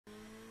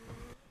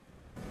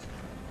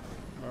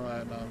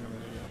Alright, now I'm gonna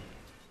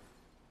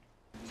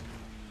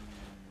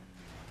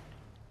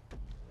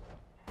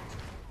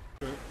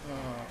do it.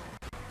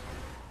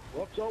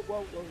 Whoops, oh,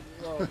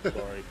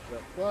 sorry.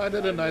 Well, I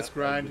did a nice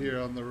grind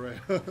here on the rail.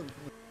 Okay.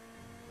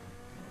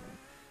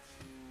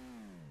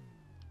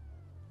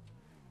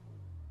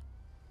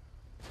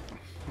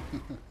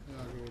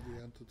 I'll go with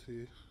the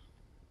entity.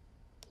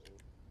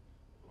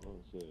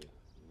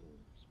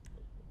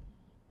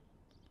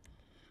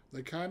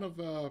 They kind of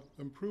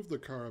improved the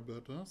car a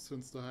bit, huh?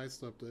 Since the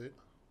heist update.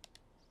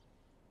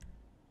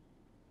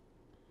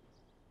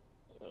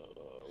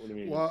 What do you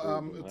mean?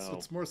 Well,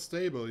 it's more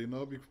stable, you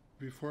know.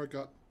 Before it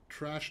got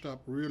trashed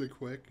up really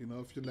quick, you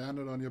know. If you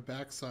landed on your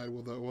backside,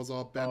 well, it was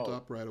all bent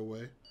up right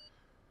away.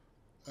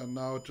 And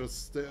now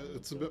it's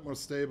a bit more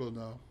stable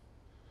now.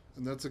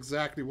 And that's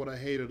exactly what I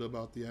hated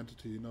about the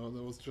entity, you know.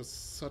 There was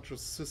just such a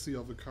sissy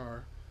of a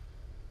car.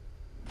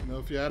 You know,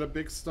 if you had a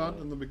big stunt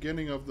in the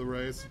beginning of the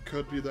race, it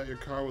could be that your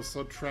car was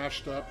so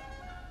trashed up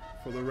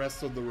for the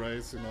rest of the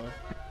race, you know.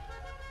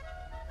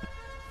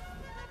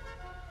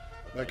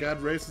 Like I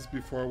had races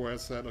before where I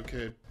said,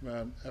 okay,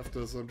 man, after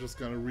this I'm just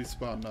gonna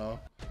respawn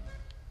now.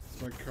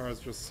 My car is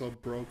just so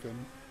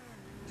broken.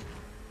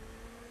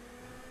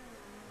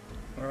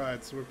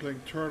 Alright, so we're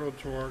playing Turtle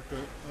Torque.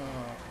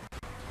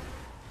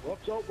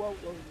 Whoops, oh,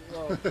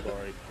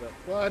 sorry.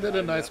 Well, I did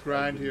a nice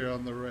grind here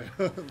on the rail.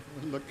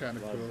 It looked kind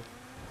of cool.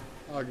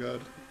 Oh,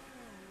 good.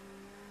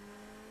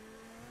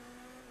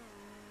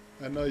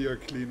 I know you're a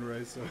clean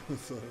racer,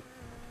 so...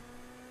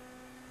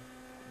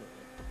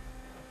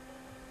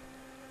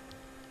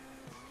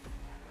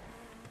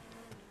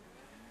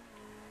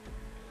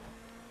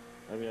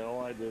 I mean, all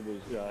I did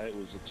was, it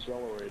was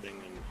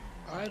accelerating and...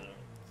 I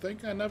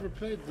think I never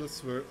played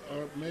this, or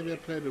maybe I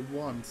played it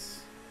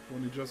once,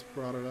 when you just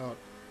brought it out.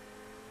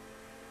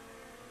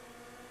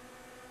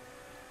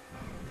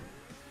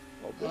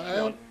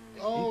 I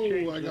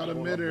got a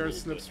mid-air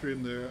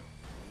slipstream there.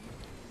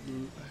 I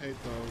hate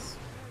those.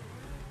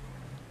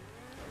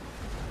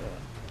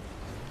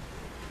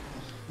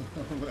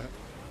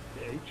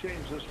 Yeah, he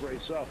changed this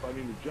race up. I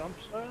mean, the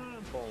jumps,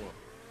 falling.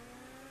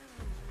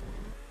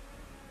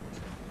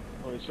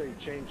 I say he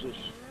changed this.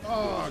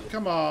 Oh,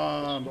 come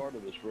on!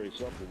 Started this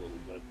race up a little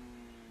bit.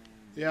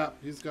 Yeah,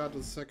 he's got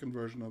the second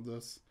version of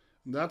this.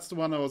 And that's the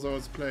one I was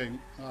always playing.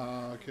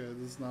 Okay,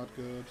 this is not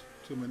good.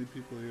 Too many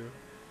people here.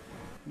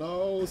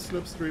 No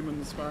slipstream in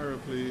the spiral,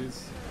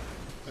 please.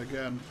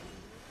 Again.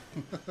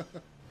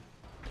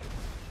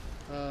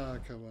 Come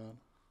on.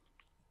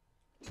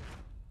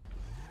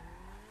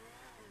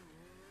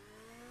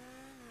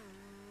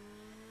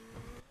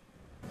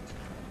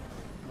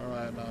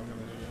 Alright, now I'm gonna do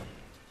it.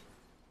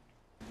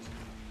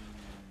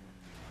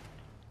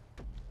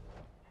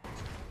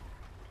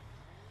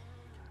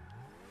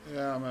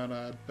 Yeah, man,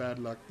 I had bad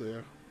luck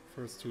there.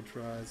 First two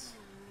tries.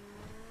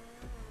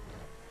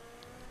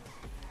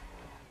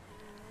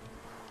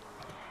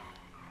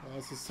 Oh,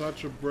 this is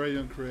such a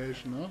brilliant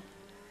creation, huh?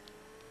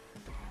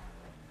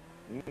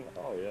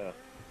 Oh, yeah.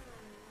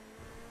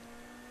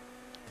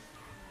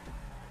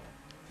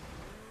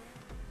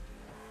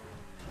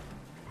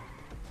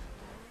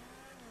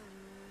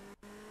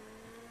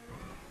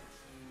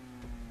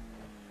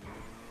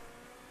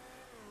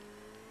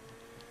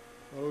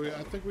 Oh,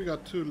 I think we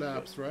got 2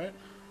 laps, right?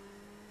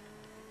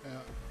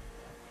 Yeah.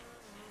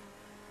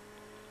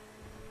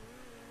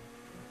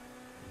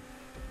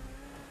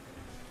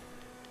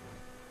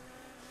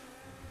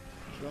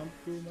 Jump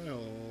through my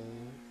hole.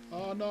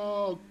 Oh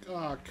no!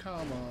 Oh,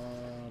 come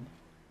on.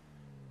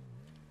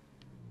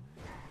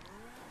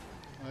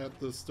 I had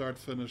the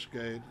start-finish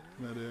gate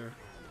mid-air.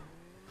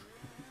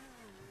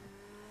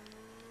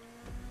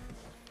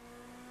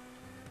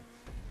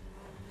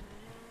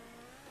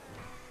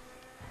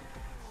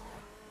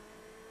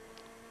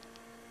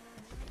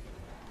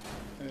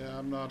 Yeah,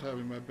 I'm not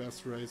having my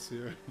best race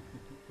here.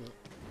 But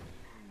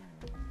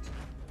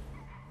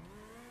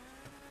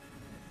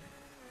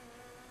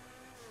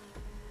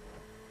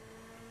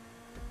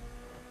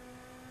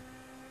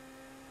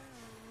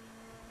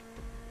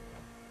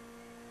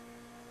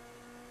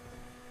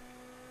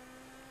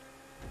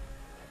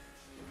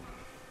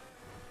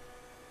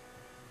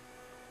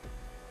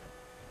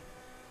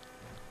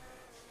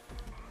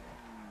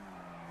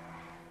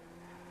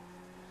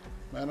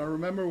man, I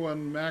remember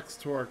when Max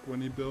Torque,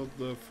 when he built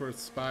the first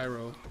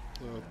spiral,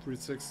 the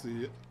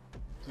 360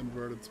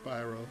 inverted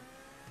spiral.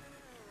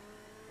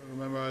 I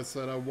remember I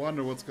said, I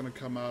wonder what's going to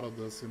come out of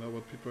this, you know,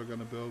 what people are going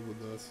to build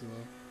with this, you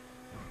know.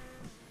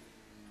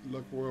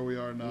 Look where we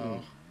are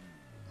now.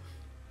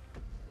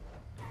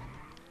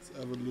 It's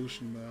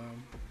evolution,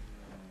 man.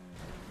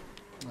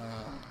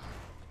 Ah.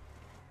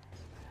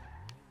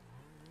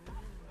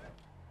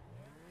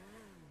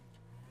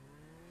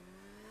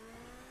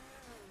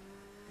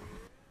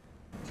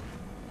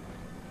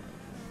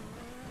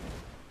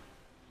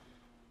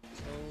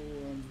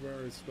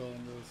 Very slow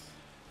on this.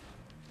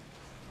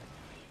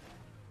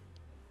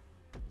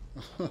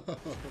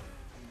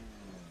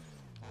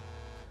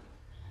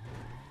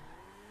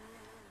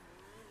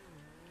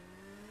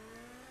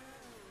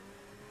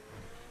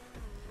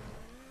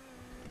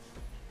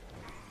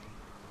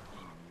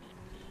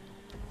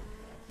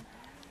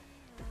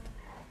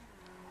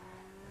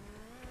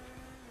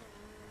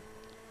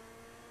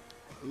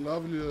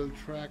 Lovely little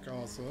track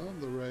also, huh?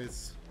 The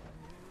race.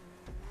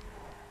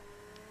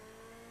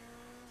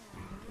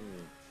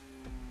 And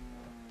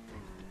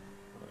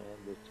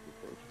this is the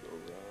first go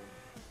round.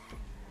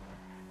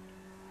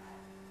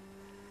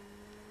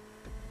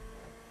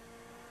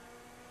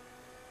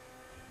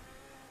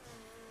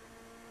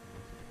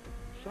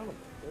 Son of a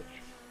bitch.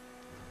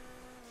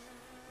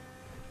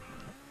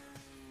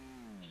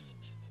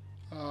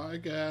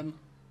 Again.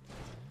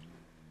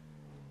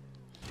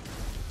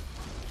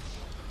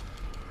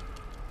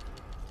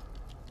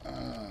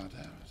 Ah,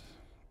 damn it.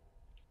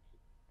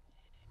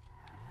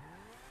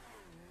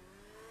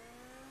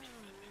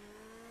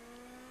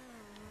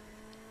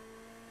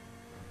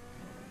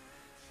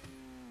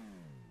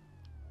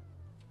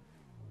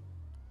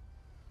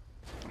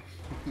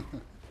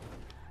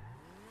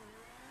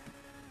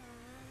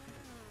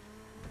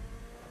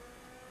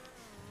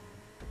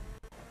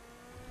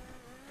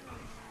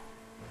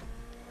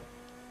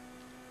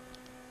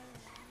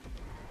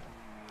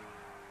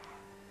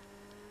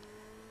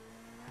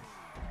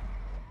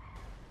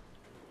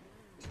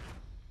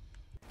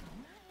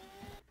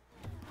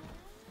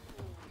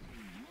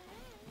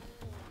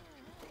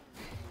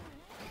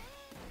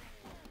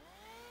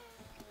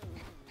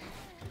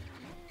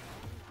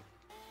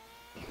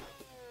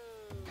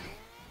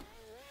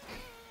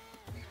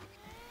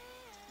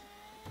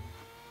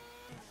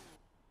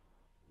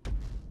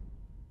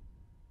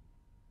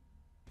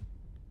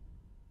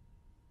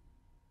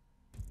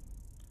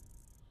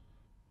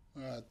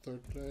 Alright,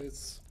 third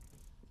place.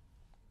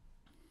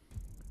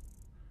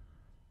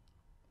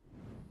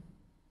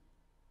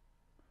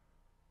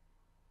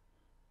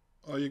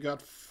 Oh, you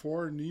got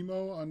 4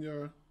 Nemo on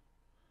your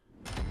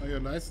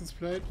license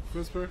plate,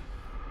 Whisper?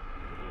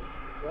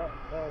 Yeah,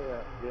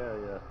 oh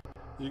yeah.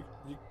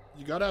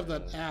 You gotta have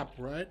that app,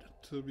 right?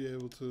 To be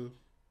able to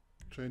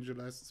change your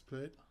license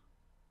plate.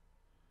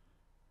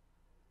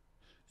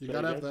 You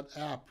gotta have that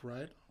app,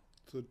 right?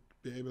 To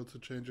be able to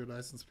change your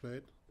license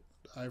plate.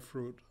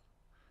 iFruit.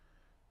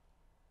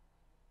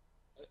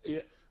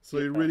 Yeah. So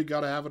you really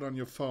gotta have it on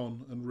your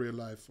phone in real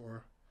life,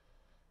 or